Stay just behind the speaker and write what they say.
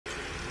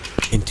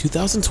In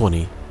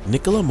 2020,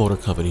 Nikola Motor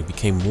Company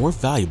became more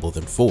valuable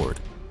than Ford,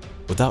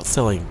 without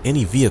selling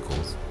any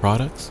vehicles,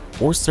 products,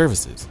 or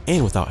services,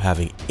 and without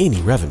having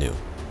any revenue.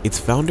 Its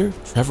founder,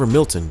 Trevor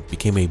Milton,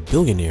 became a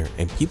billionaire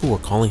and people were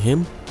calling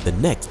him the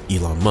next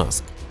Elon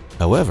Musk.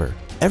 However,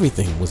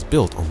 everything was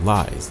built on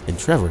lies, and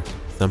Trevor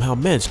somehow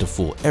managed to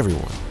fool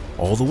everyone,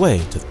 all the way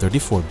to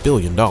 $34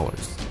 billion.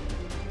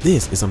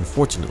 This is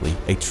unfortunately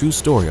a true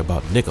story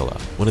about Nikola,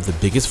 one of the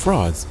biggest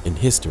frauds in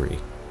history.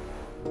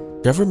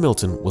 Trevor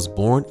Milton was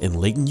born in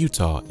Layton,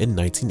 Utah in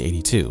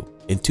 1982.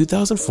 In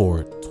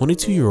 2004,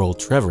 22-year-old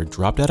Trevor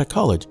dropped out of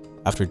college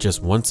after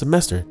just one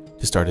semester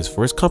to start his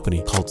first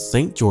company called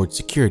St. George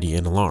Security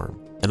and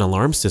Alarm, an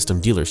alarm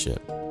system dealership.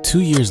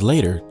 2 years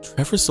later,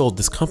 Trevor sold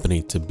this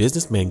company to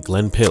businessman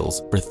Glenn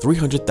Pills for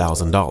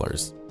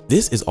 $300,000.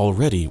 This is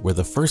already where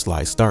the first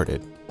lie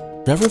started.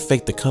 Trevor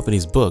faked the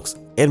company's books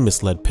and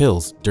misled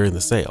Pills during the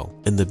sale,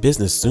 and the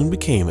business soon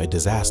became a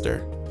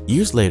disaster.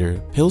 Years later,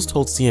 Pills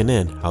told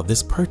CNN how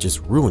this purchase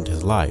ruined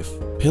his life.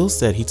 Pills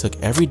said he took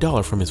every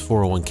dollar from his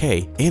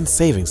 401k and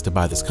savings to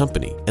buy this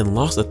company and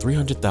lost a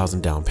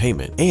 $300,000 down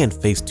payment and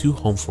faced 2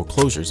 home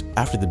foreclosures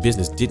after the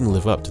business didn't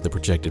live up to the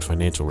projected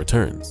financial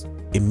returns.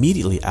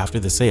 Immediately after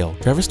the sale,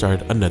 Trevor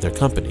started another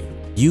company,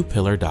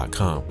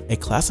 upillar.com, a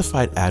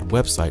classified ad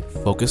website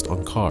focused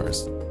on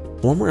cars.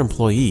 Former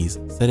employees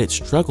said it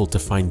struggled to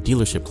find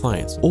dealership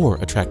clients or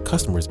attract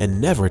customers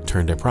and never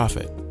turned a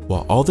profit.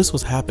 While all this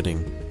was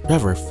happening,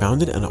 Trevor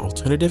founded an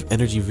alternative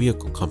energy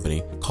vehicle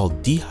company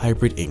called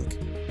D-Hybrid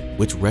Inc.,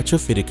 which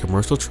retrofitted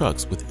commercial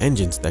trucks with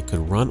engines that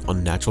could run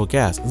on natural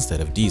gas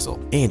instead of diesel,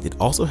 and it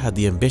also had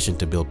the ambition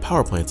to build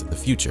power plants in the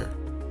future.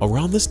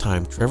 Around this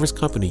time, Trevor's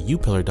company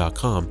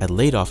upillar.com had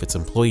laid off its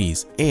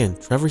employees, and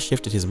Trevor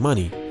shifted his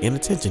money and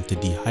attention to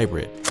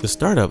D-Hybrid. The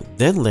startup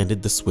then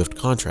landed the Swift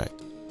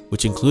contract,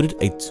 which included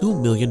a $2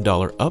 million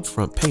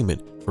upfront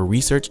payment for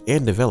research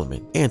and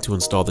development and to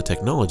install the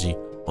technology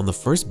on the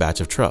first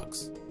batch of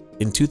trucks.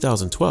 In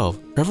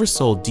 2012, Trevor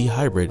sold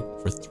D-Hybrid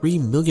for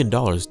 $3 million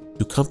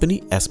to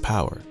company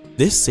S-Power.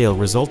 This sale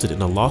resulted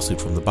in a lawsuit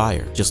from the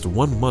buyer just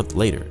 1 month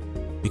later.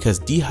 Because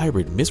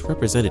D-Hybrid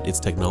misrepresented its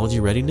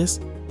technology readiness,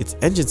 its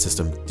engine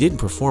system didn't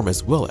perform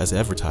as well as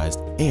advertised,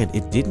 and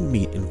it didn't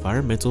meet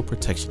Environmental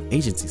Protection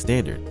Agency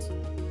standards.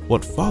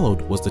 What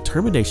followed was the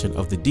termination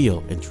of the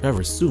deal, and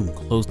Trevor soon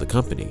closed the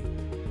company.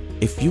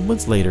 A few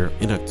months later,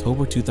 in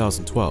October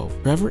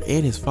 2012, Trevor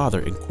and his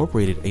father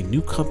incorporated a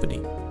new company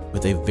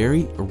with a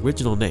very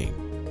original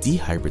name,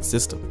 D-Hybrid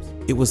Systems.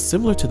 It was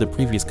similar to the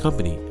previous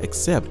company,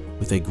 except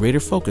with a greater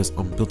focus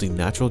on building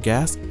natural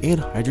gas and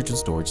hydrogen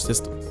storage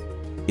systems.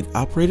 It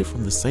operated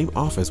from the same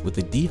office with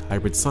the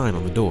D-Hybrid sign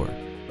on the door.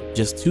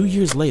 Just 2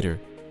 years later,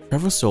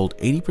 Trevor sold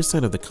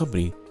 80% of the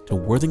company to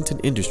Worthington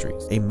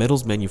Industries, a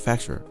metals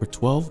manufacturer, for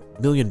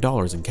 $12 million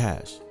in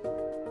cash.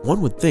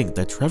 One would think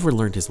that Trevor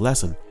learned his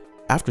lesson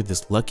after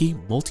this lucky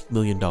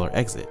multi-million-dollar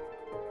exit,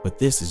 but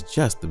this is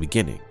just the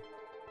beginning.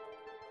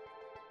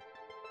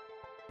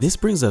 This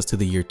brings us to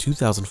the year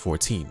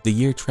 2014, the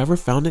year Trevor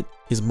founded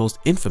his most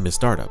infamous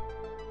startup,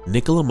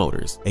 Nikola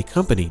Motors, a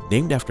company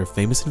named after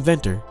famous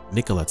inventor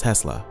Nikola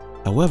Tesla.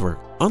 However,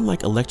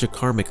 unlike electric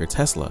car maker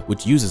Tesla,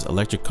 which uses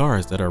electric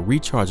cars that are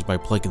recharged by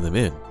plugging them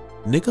in,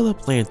 Nikola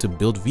planned to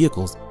build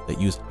vehicles that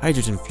use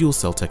hydrogen fuel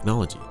cell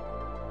technology.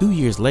 2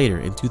 years later,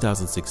 in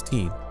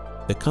 2016,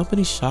 the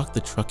company shocked the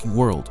trucking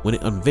world when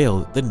it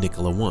unveiled the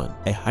Nikola One,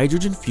 a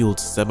hydrogen-fueled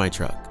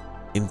semi-truck.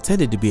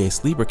 Intended to be a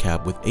sleeper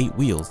cab with 8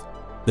 wheels,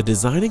 the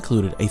design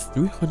included a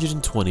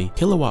 320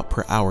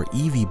 kilowatt-per-hour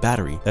EV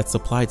battery that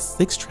supplied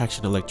 6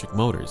 traction electric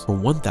motors for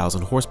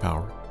 1,000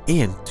 horsepower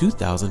and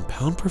 2,000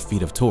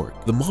 pound-per-feet of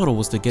torque. The model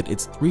was to get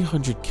its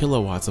 300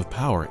 kilowatts of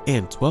power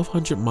and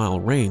 1,200-mile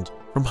range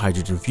from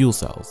hydrogen fuel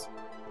cells.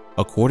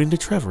 According to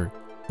Trevor,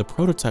 the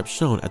prototype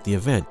shown at the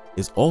event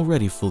is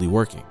already fully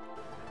working.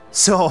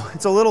 So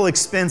it's a little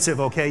expensive,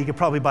 okay? You could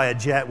probably buy a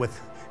jet with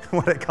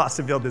what it costs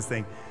to build this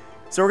thing.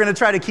 So we're gonna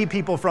try to keep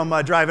people from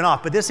driving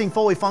off, but this thing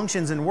fully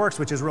functions and works,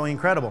 which is really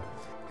incredible.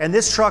 And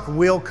this truck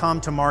will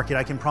come to market,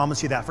 I can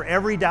promise you that. For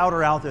every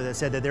doubter out there that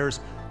said that there's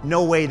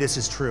no way this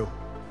is true.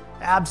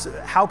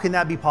 How can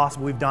that be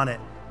possible? We've done it.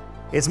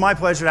 It's my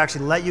pleasure to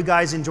actually let you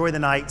guys enjoy the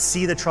night,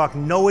 see the truck,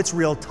 know it's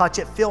real, touch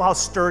it, feel how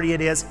sturdy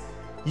it is.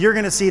 You're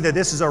gonna see that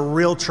this is a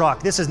real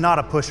truck. This is not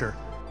a pusher.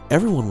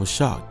 Everyone was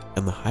shocked,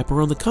 and the hype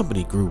around the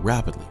company grew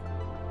rapidly.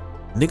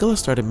 Nikola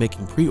started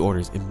making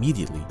pre-orders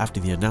immediately after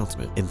the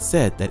announcement and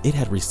said that it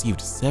had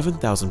received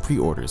 7,000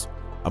 pre-orders,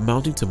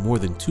 amounting to more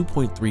than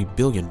 $2.3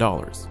 billion.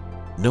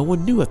 No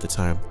one knew at the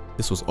time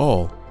this was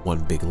all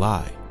one big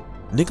lie.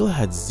 Nikola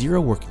had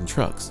 0 working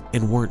trucks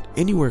and weren't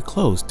anywhere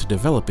close to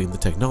developing the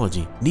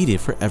technology needed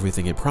for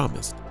everything it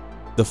promised.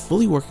 The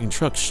fully working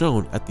truck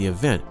shown at the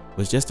event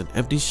was just an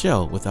empty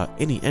shell without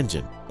any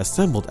engine,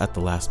 assembled at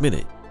the last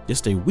minute,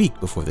 just a week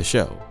before the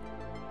show.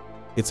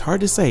 It's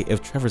hard to say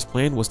if Trevor's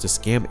plan was to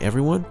scam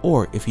everyone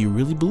or if he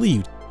really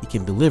believed he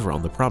can deliver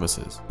on the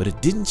promises, but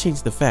it didn't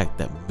change the fact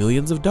that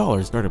millions of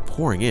dollars started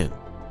pouring in.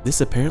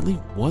 This apparently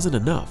wasn't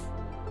enough,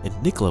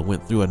 and Nikola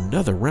went through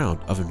another round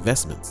of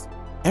investments.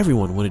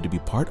 Everyone wanted to be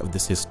part of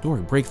this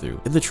historic breakthrough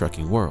in the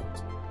trucking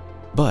world.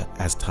 But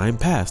as time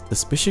passed,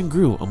 suspicion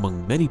grew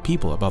among many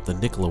people about the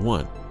Nikola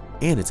One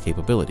and its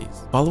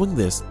capabilities. Following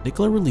this,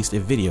 Nikola released a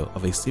video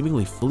of a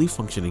seemingly fully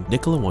functioning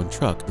Nikola One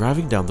truck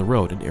driving down the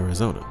road in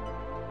Arizona.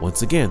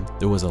 Once again,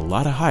 there was a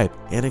lot of hype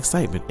and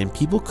excitement, and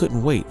people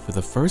couldn't wait for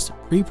the first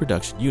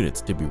pre-production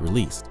units to be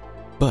released.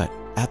 But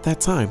at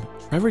that time,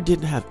 Trevor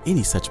didn't have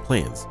any such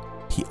plans.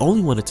 He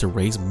only wanted to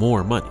raise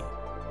more money.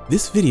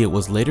 This video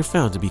was later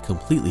found to be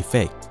completely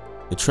faked.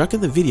 The truck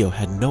in the video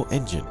had no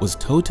engine, was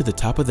towed to the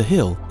top of the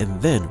hill, and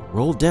then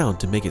rolled down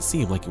to make it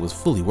seem like it was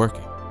fully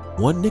working.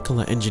 One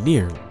Nikola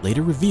engineer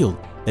later revealed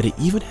that it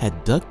even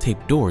had duct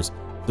tape doors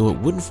so it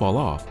wouldn't fall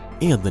off,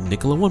 and the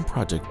Nikola One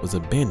project was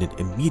abandoned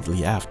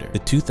immediately after the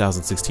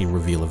 2016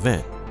 reveal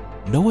event.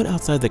 No one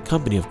outside the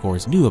company, of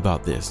course, knew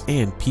about this,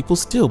 and people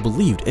still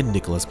believed in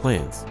Nikola's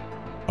plans.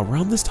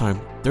 Around this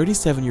time,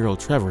 37-year-old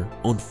Trevor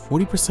owned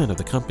 40% of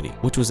the company,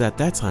 which was at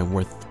that time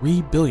worth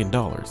 $3 billion,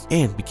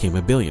 and became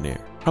a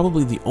billionaire.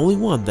 Probably the only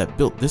one that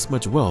built this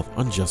much wealth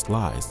on just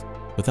lies,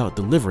 without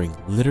delivering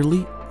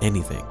literally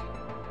anything.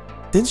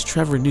 Since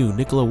Trevor knew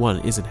Nikola One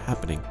isn't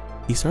happening,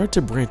 he started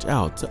to branch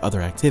out to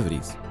other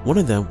activities. One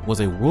of them was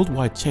a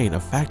worldwide chain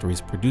of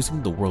factories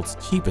producing the world's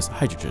cheapest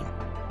hydrogen.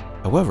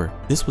 However,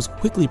 this was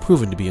quickly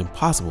proven to be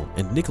impossible,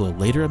 and Nikola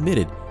later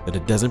admitted that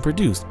it doesn't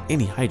produce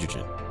any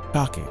hydrogen.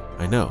 Shocking,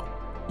 I know.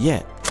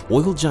 Yet,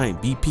 oil giant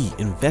BP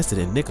invested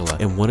in Nikola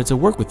and wanted to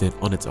work with it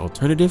on its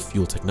alternative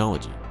fuel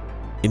technology.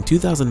 In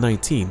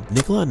 2019,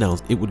 Nikola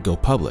announced it would go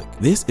public.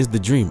 This is the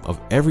dream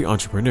of every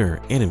entrepreneur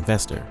and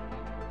investor.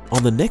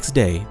 On the next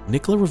day,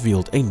 Nikola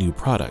revealed a new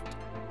product,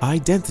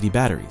 high-density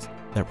batteries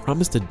that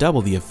promised to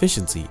double the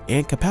efficiency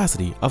and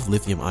capacity of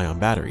lithium-ion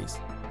batteries.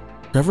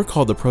 Trevor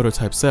called the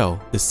prototype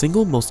cell the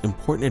single most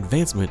important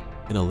advancement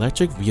in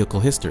electric vehicle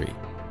history.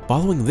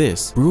 Following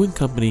this, Brewing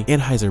Company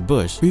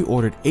Anheuser-Busch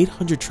pre-ordered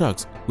 800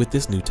 trucks with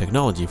this new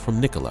technology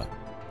from Nikola.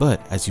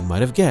 But as you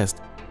might have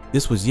guessed,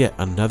 this was yet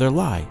another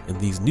lie, and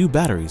these new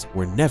batteries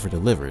were never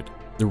delivered.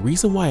 The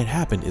reason why it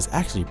happened is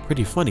actually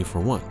pretty funny for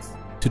once.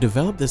 To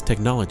develop this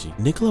technology,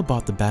 Nikola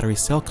bought the battery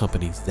cell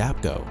company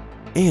Zapgo.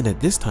 And at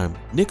this time,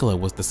 Nikola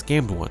was the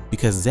scammed one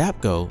because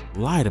Zapgo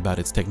lied about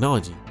its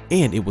technology,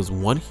 and it was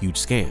one huge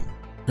scam.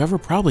 Trevor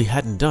probably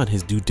hadn't done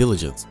his due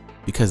diligence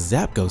because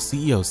Zapgo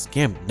CEO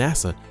scammed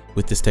NASA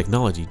with this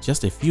technology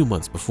just a few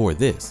months before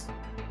this.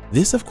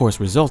 This of course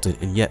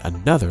resulted in yet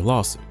another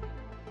lawsuit.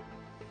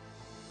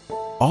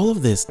 All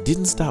of this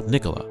didn't stop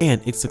Nikola,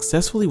 and it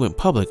successfully went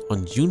public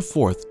on June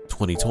 4th,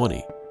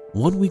 2020.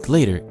 1 week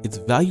later, its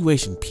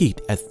valuation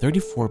peaked at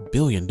 $34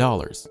 billion.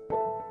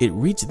 It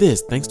reached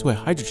this thanks to a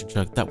hydrogen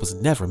truck that was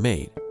never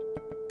made,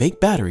 fake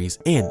batteries,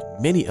 and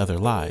many other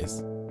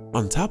lies.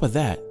 On top of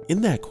that,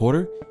 in that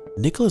quarter,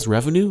 Nikola's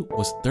revenue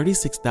was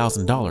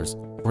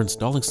 $36,000 for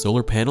installing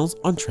solar panels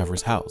on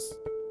Trevor's house.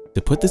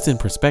 To put this in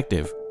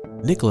perspective,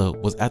 Nikola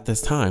was at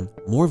this time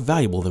more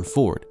valuable than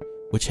Ford,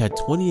 which had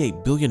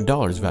 $28 billion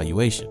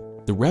valuation,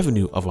 the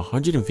revenue of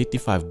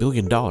 $155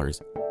 billion,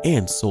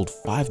 and sold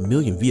 5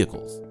 million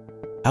vehicles.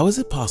 How is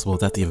it possible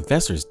that the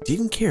investors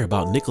didn't care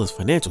about Nikola's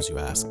financials, you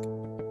ask?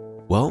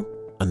 Well,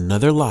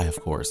 another lie, of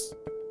course.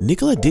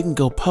 Nikola didn't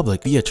go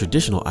public via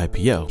traditional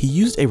IPO. He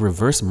used a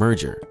reverse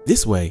merger.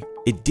 This way,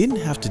 it didn't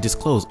have to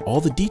disclose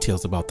all the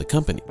details about the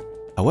company.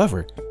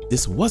 However,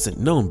 this wasn't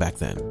known back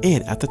then,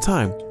 and at the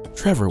time,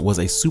 Trevor was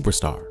a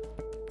superstar,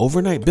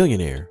 overnight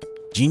billionaire,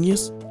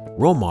 genius,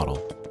 role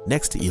model,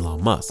 next to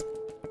Elon Musk.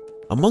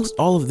 Amongst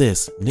all of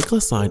this, Nikola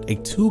signed a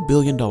 $2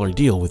 billion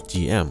deal with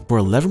GM for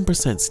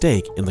 11%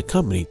 stake in the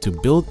company to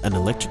build an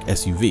electric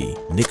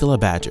SUV, Nikola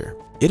Badger.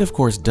 It of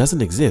course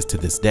doesn't exist to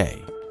this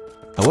day.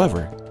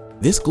 However,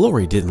 this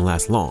glory didn't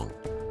last long.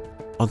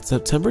 On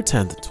September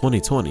 10,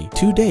 2020,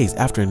 2 days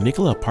after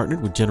Nikola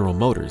partnered with General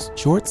Motors,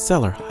 short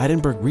seller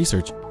Heidenberg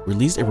Research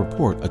released a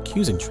report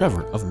accusing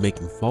Trevor of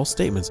making false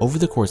statements over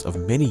the course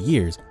of many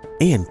years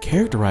and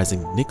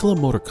characterizing Nikola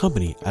Motor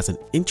Company as an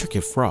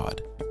intricate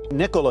fraud.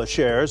 Nikola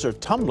shares are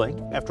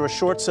tumbling after a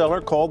short seller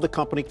called the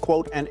company,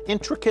 quote, an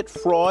intricate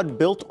fraud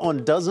built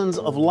on dozens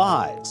of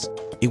lies.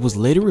 It was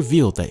later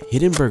revealed that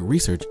Heidenberg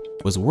Research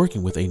was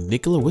working with a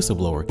Nikola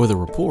whistleblower for the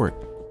report,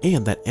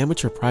 and that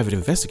amateur private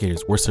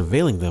investigators were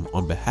surveilling them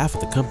on behalf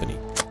of the company.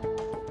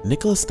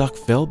 Nikola's stock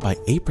fell by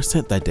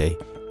 8% that day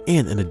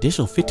and an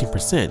additional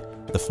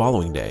 15% the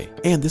following day,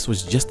 and this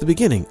was just the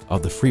beginning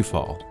of the free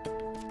fall.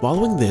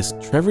 Following this,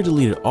 Trevor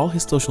deleted all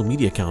his social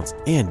media accounts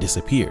and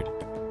disappeared.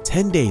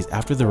 10 days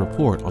after the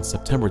report on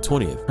September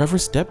 20th, Trevor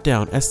stepped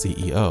down as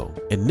CEO,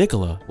 and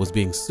Nikola was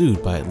being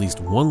sued by at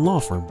least one law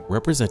firm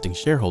representing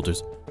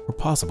shareholders for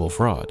possible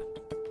fraud.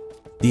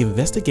 The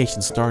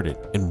investigation started,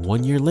 and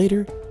 1 year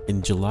later,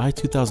 in July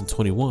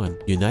 2021,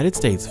 the United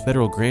States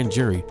federal grand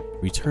jury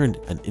returned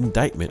an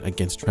indictment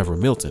against Trevor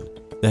Milton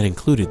that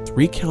included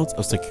 3 counts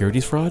of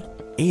securities fraud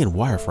and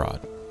wire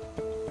fraud.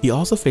 He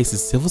also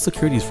faces civil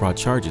securities fraud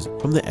charges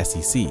from the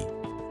SEC.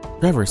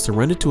 Trevor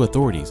surrendered to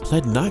authorities,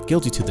 pled not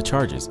guilty to the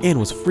charges, and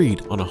was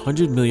freed on a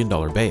 $100 million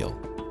bail.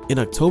 In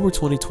October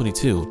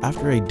 2022,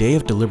 after a day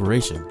of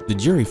deliberation, the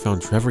jury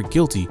found Trevor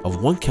guilty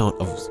of 1 count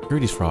of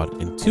securities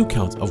fraud and 2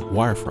 counts of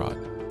wire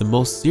fraud, the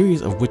most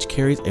serious of which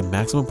carries a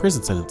maximum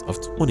prison sentence of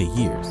 20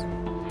 years.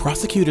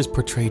 Prosecutors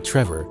portrayed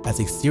Trevor as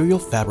a serial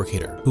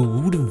fabricator who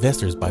wooed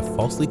investors by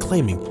falsely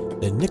claiming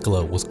that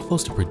Nikola was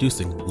close to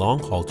producing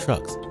long-haul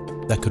trucks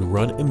that could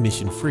run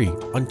emission-free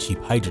on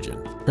cheap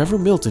hydrogen. Trevor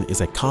Milton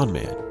is a con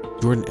man,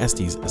 Jordan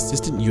Estes,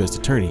 assistant U.S.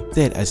 attorney,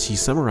 said as she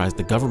summarized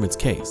the government's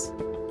case.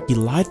 He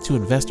lied to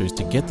investors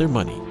to get their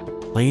money,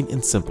 plain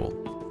and simple.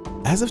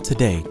 As of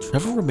today,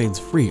 Trevor remains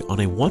free on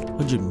a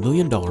 $100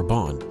 million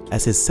bond,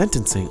 as his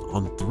sentencing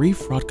on 3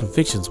 fraud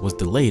convictions was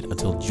delayed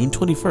until June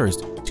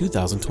 21,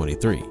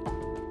 2023.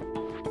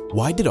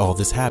 Why did all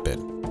this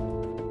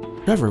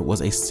happen? Trevor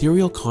was a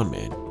serial con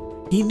man.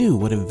 He knew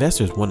what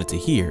investors wanted to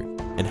hear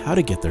and how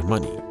to get their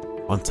money.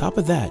 On top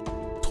of that,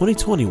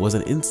 2020 was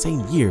an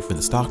insane year for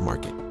the stock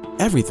market.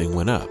 Everything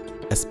went up,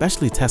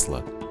 especially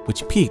Tesla,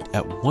 which peaked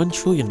at $1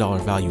 trillion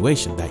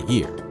valuation that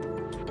year.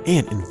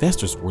 And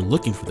investors were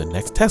looking for the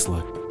next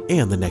Tesla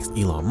and the next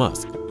Elon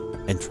Musk.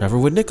 And Trevor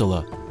with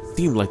Nikola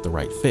seemed like the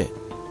right fit.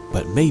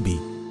 But maybe,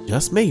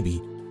 just maybe,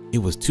 it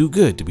was too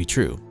good to be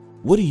true.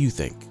 What do you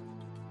think?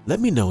 Let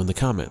me know in the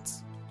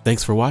comments.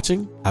 Thanks for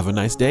watching, have a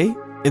nice day,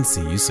 and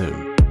see you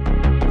soon.